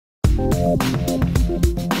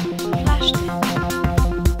Flashed it.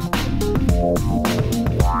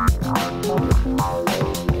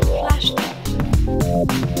 Flashed it.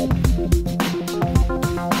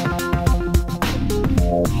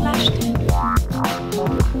 Flashed it.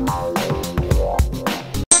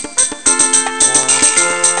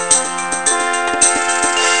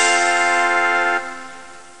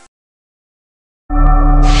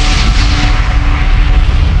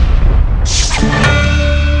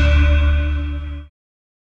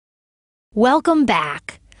 Welcome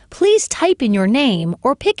back. Please type in your name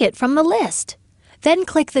or pick it from the list. Then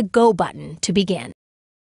click the Go button to begin.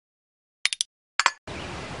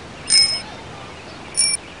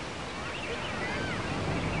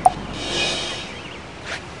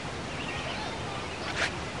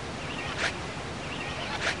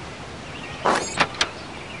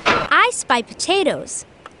 I spy potatoes,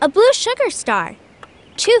 a blue sugar star,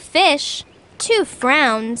 2 fish, 2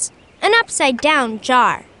 frowns, an upside-down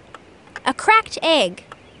jar, a cracked egg,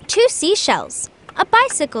 2 seashells, a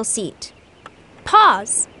bicycle seat,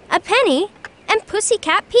 paws, a penny, and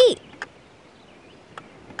Pussycat Pete.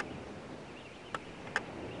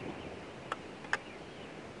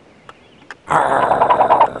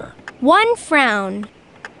 One frown.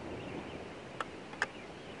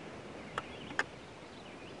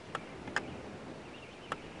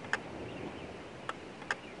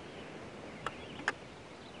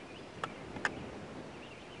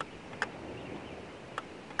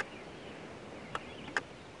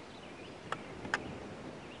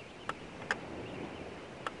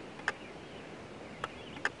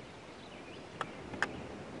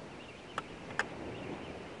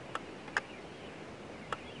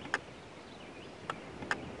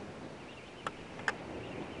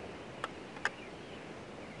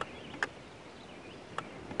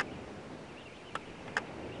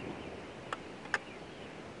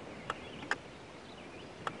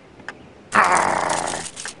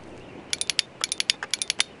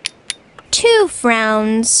 Two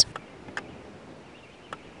frowns.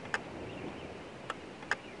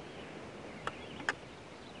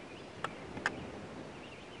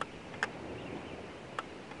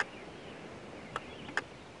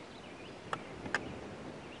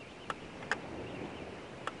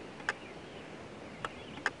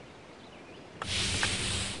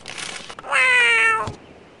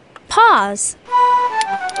 Pause.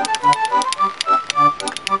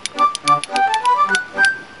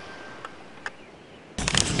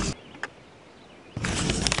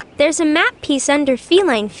 There's a map piece under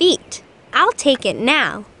feline feet. I'll take it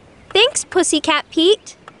now. Thanks, Pussycat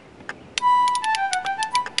Pete.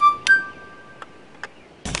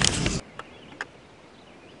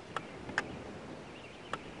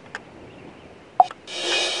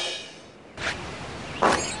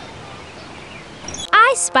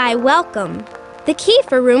 I spy welcome, the key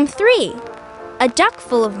for room 3, a duck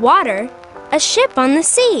full of water, a ship on the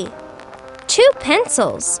sea, 2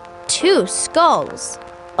 pencils, 2 skulls,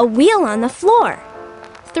 a wheel on the floor,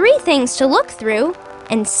 3 things to look through,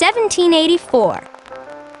 and 1784.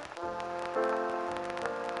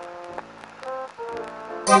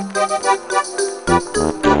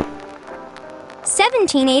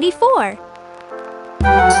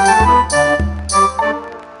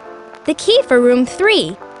 The key for room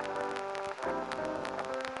 3.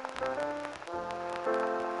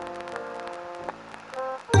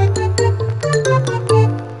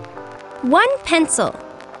 One pencil.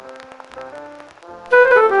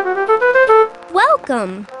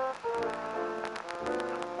 Welcome.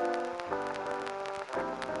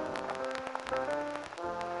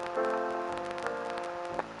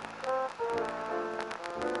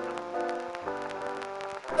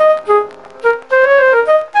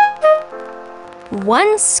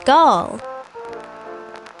 One skull.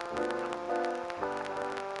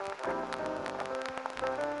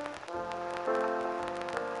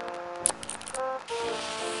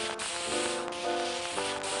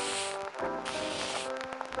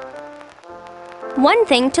 One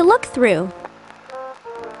thing to look through.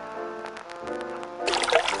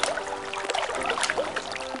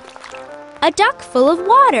 A duck full of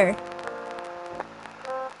water.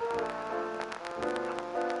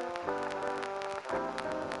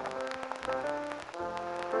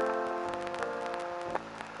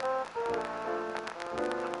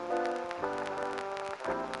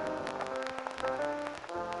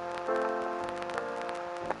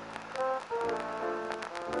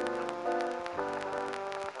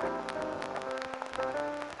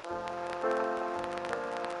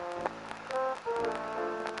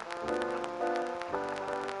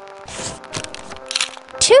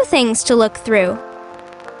 Two things to look through.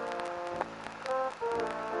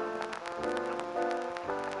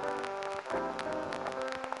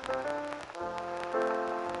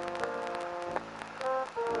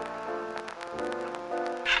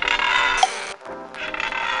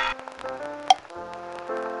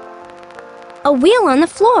 A wheel on the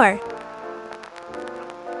floor.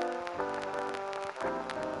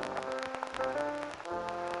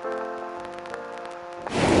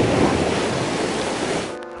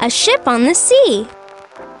 A ship on the sea.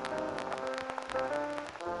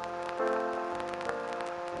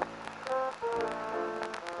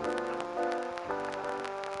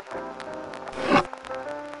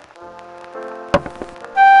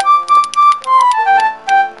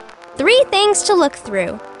 Three things to look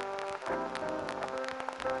through.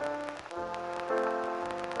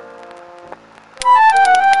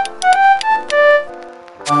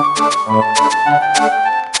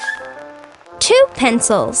 Two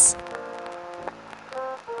pencils.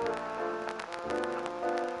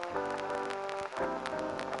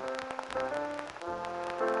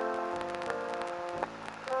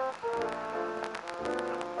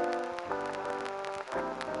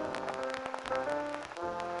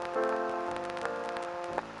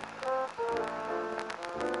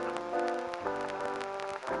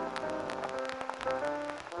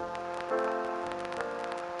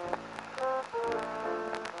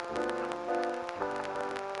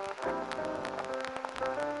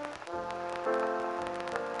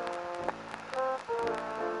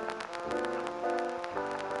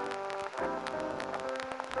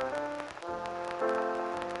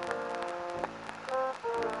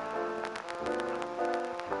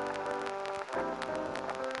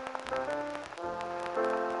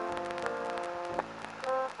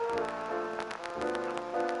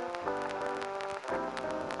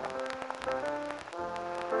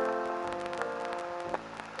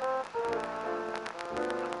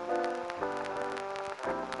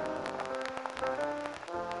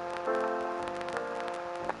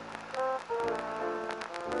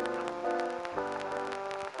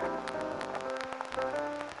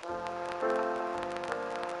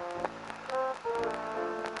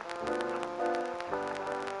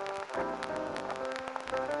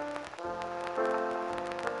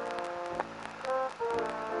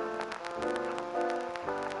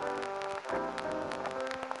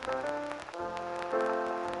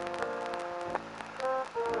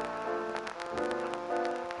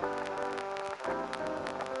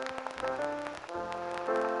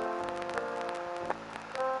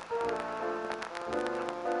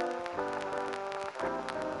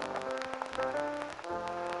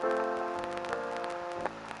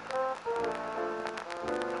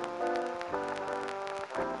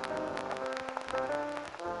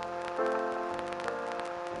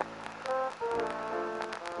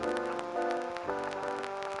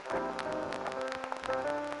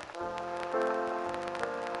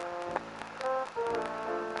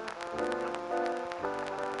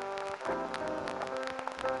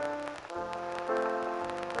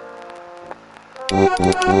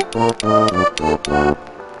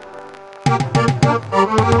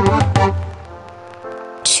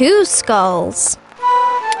 Two skulls.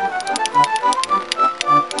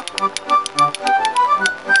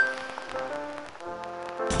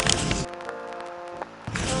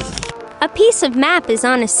 A piece of map is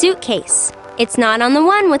on a suitcase. It's not on the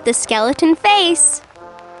one with the skeleton face.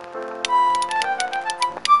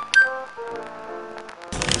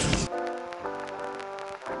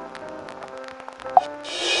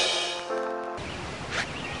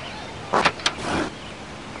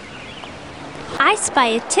 I spy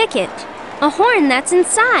a ticket, a horn that's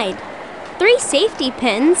inside, 3 safety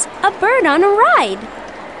pins, a bird on a ride,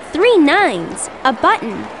 3 nines, a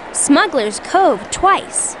button, Smuggler's Cove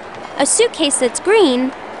twice, a suitcase that's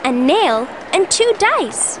green, a nail, and 2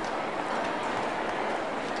 dice.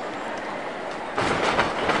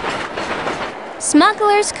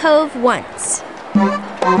 Smuggler's Cove once.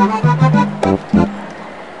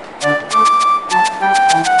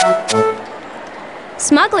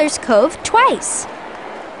 Smuggler's Cove twice.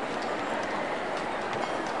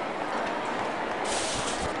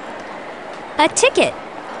 A ticket.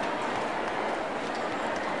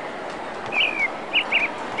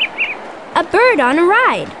 A bird on a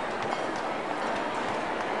ride.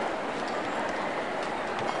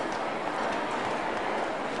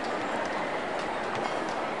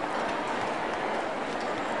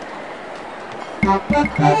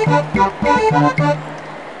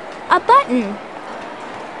 A button.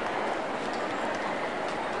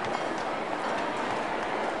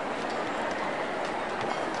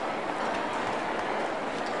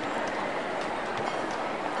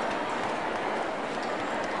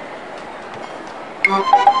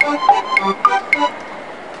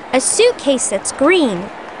 A suitcase that's green.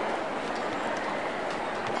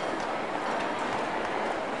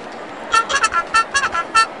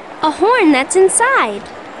 A horn that's inside.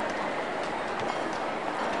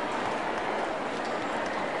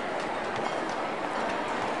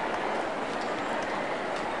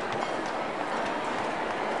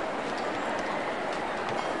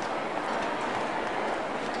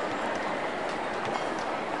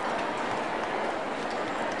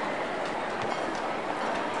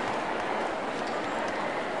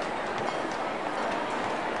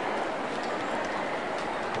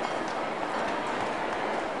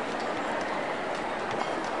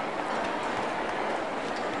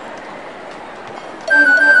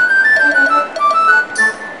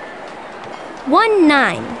 1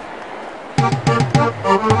 9.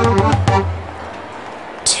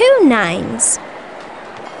 2 9s.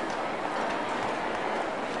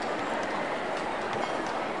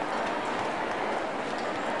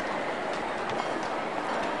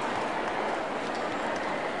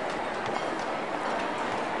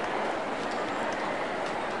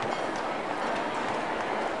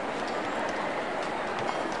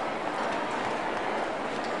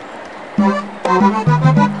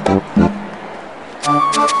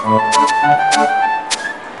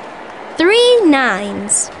 3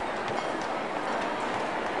 9s.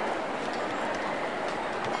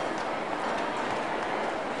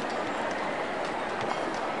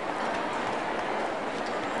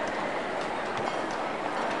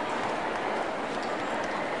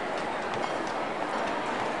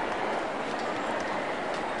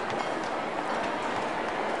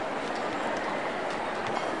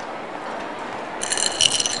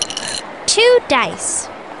 2 dice.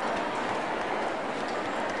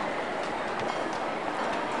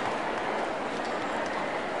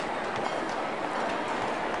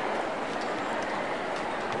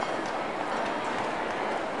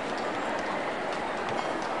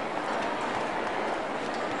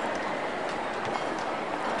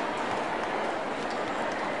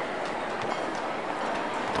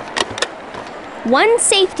 1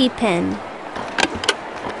 safety pin.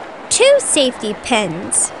 2 safety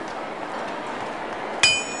pins.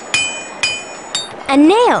 A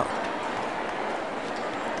nail.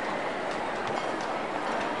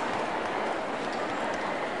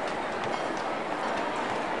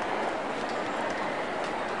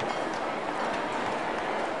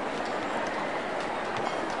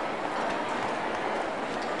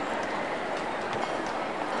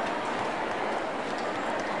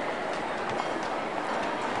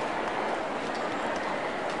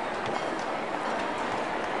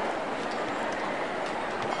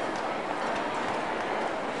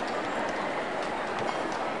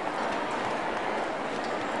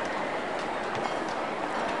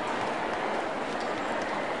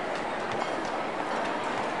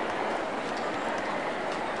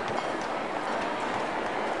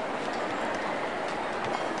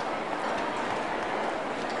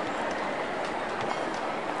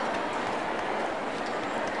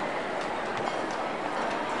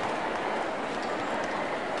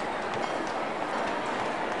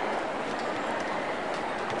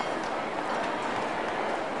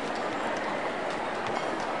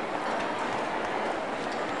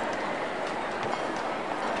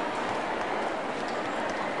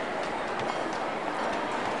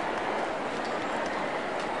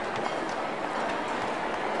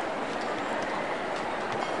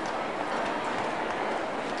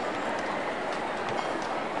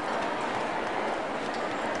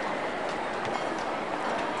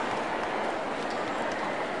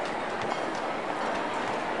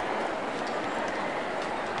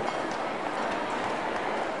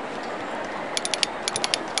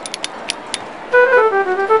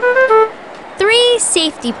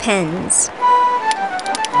 Safety pins.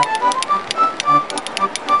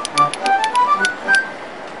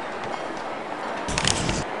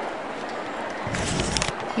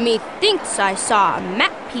 Methinks I saw a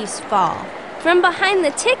map piece fall from behind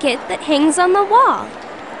the ticket that hangs on the wall.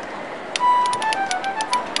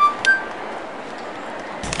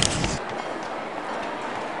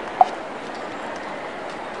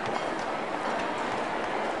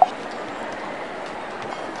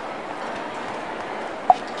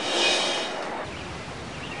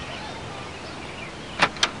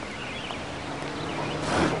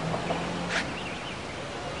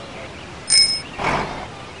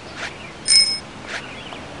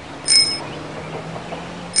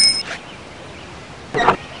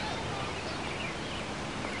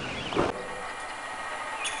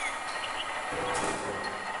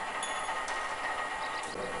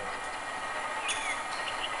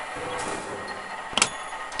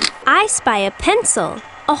 I spy a pencil,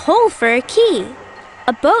 a hole for a key,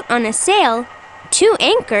 a boat on a sail, 2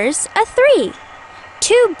 anchors, a 3,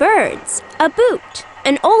 2 birds, a boot,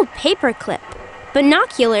 an old paper clip,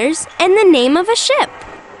 binoculars, and the name of a ship.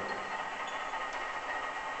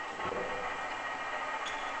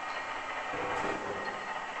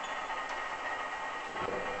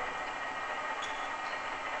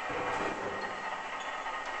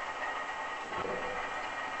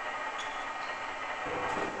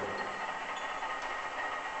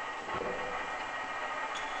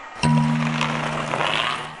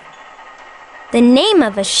 The name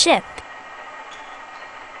of a ship.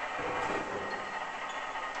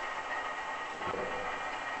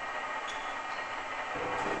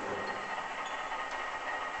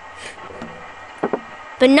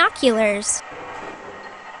 Binoculars.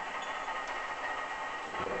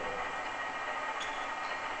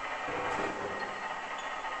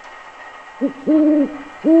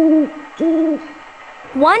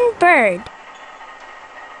 One bird.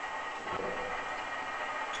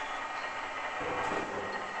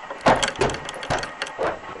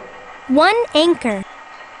 One anchor.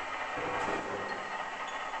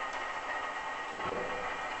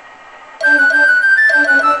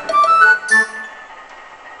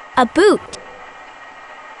 A boot.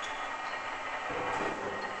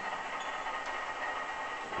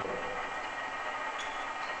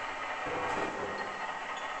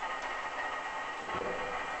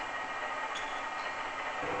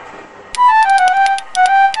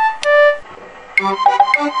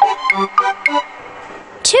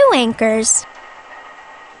 Two anchors.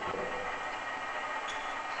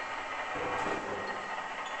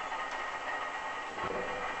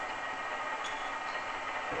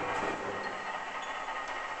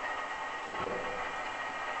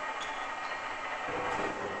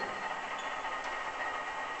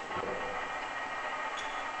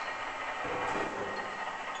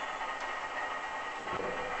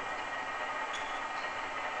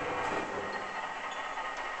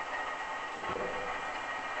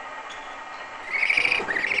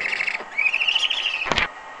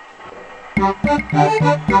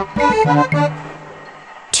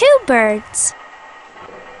 Two birds.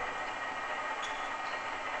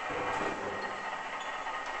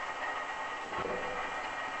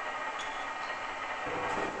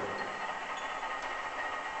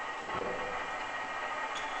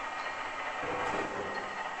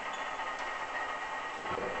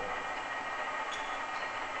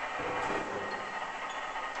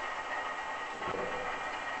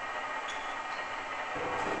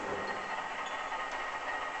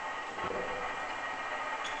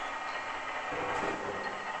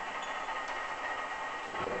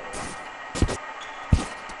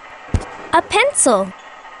 A pencil.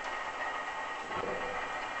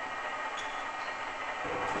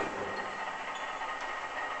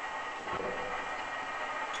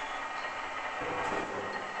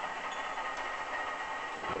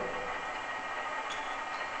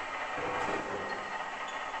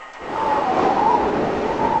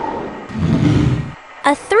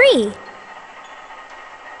 A three.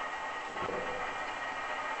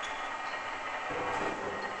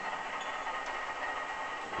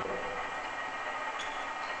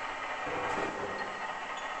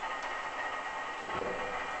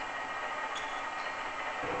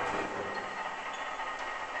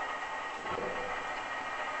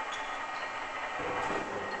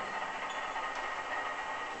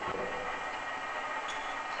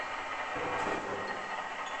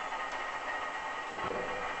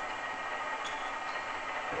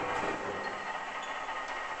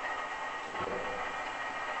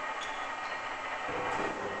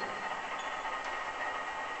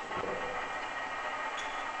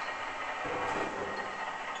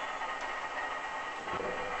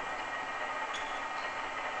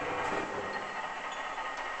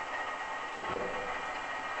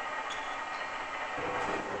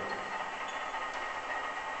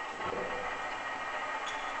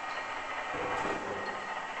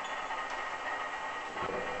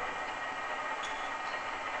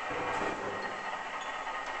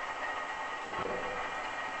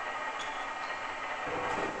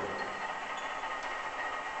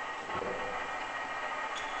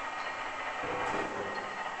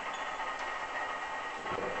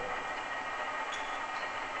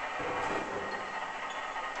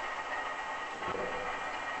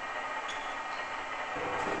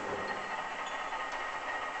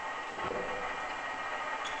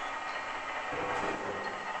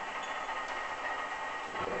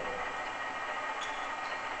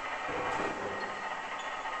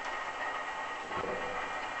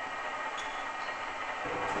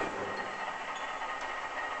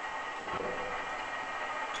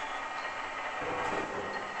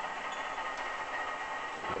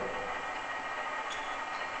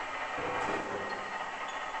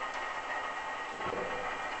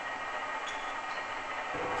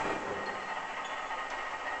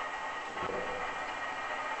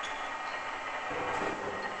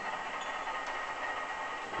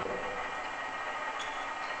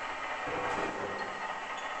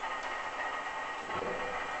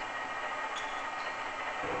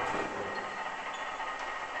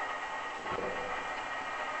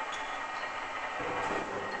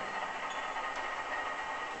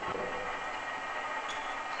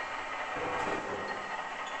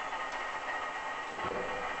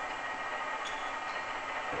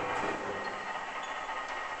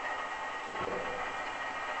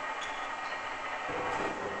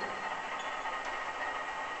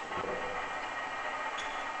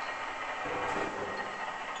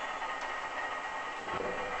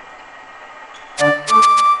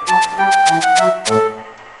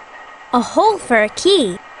 A hole for a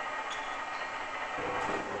key.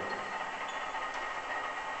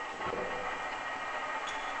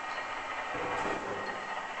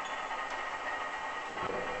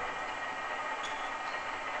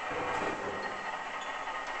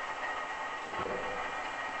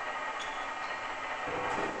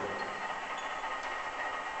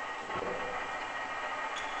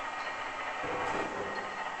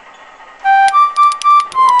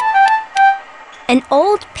 An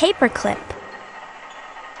old paper clip.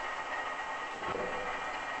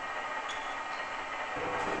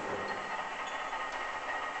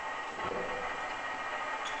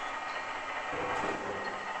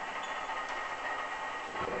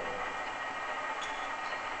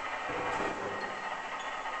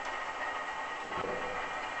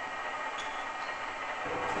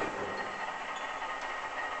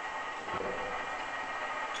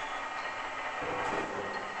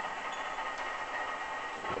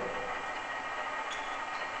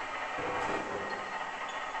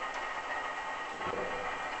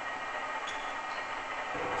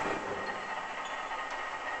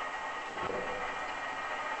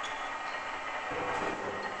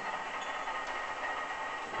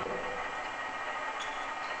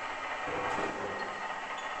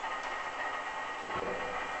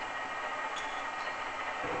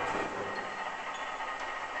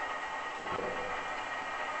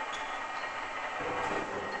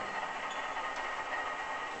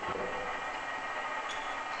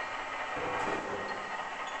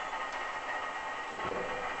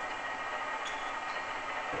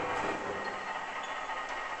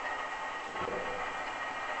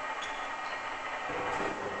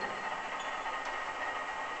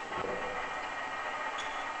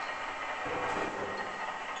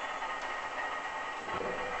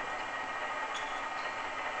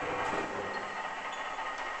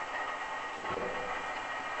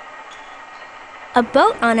 A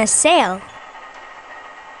boat on a sail.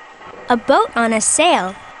 A boat on a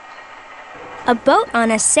sail. A boat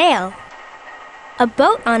on a sail. A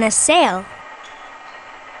boat on a sail.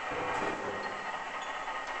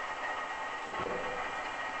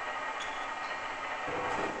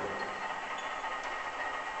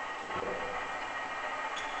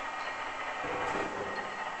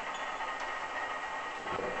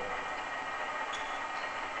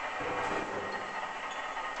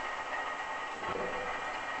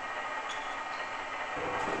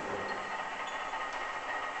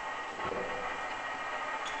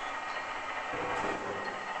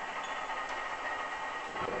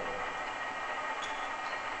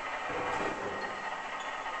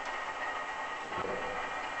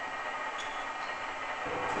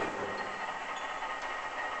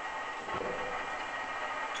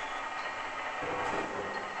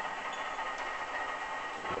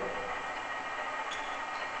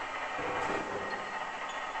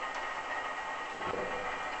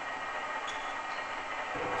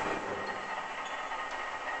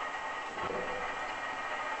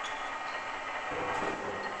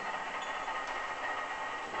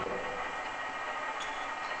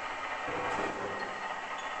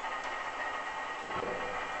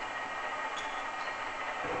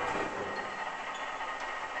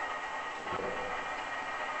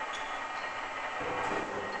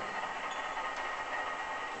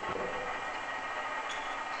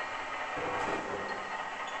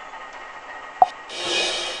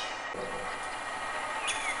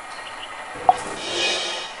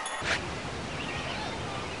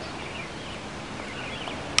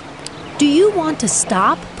 Do you want to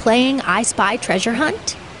stop playing I Spy Treasure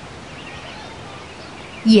Hunt?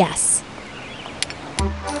 Yes.